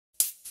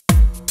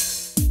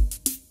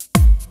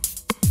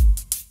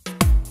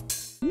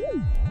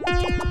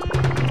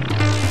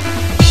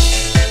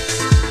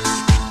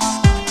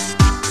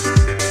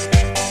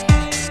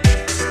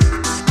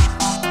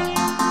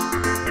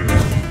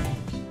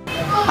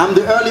I'm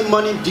the early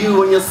morning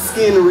dew on your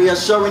skin,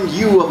 reassuring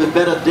you of a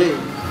better day.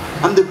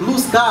 I'm the blue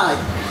sky,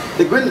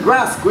 the green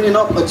grass greening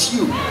up at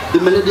you, the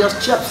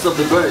melodious chirps of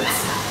the birds.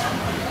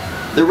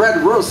 The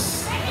red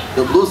rose,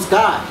 the blue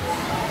sky,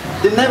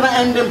 the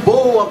never-ending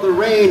bow of the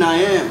rain I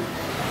am.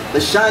 The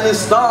shining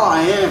star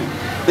I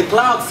am, the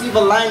cloud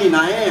silver lining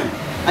I am.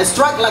 I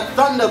strike like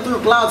thunder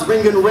through clouds,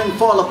 bringing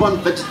rainfall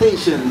upon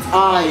vegetation.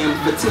 I am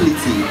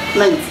fertility,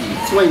 plenty,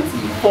 20,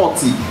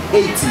 40,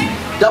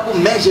 80. Double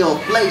measure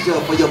of pleasure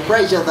for your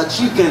pressure that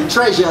you can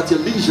treasure at your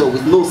leisure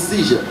with no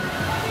seizure.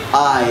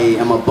 I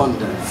am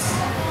abundance.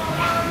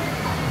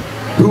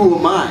 Who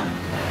am I?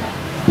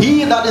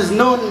 He that is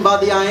known by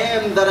the I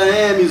am that I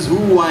am is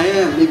who I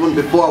am. Even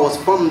before I was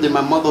formed in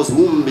my mother's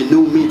womb, he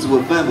knew me to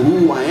affirm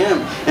who I am.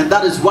 And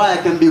that is why I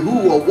can be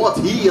who or what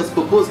he has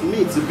proposed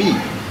me to be.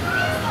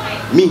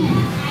 Me.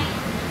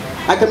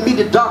 I can be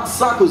the dark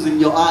circles in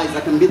your eyes. I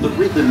can be the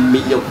rhythm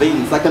in your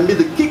veins. I can be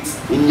the kicks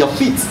in your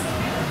feet.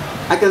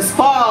 I can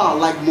spar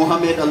like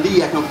Muhammad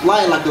Ali. I can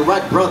fly like the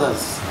Wright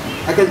brothers.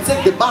 I can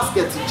take the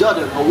basket to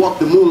Jordan or walk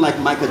the moon like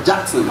Michael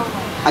Jackson.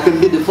 I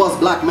can be the first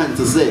black man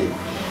to say,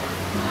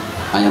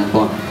 I am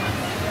Bond,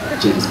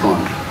 James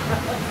Bond.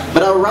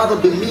 But I would rather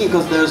be me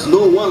because there's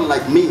no one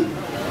like me.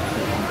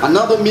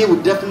 Another me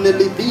would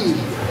definitely be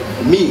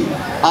me.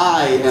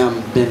 I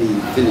am Benny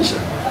Finisher.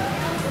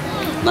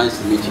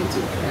 Nice to meet you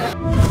too.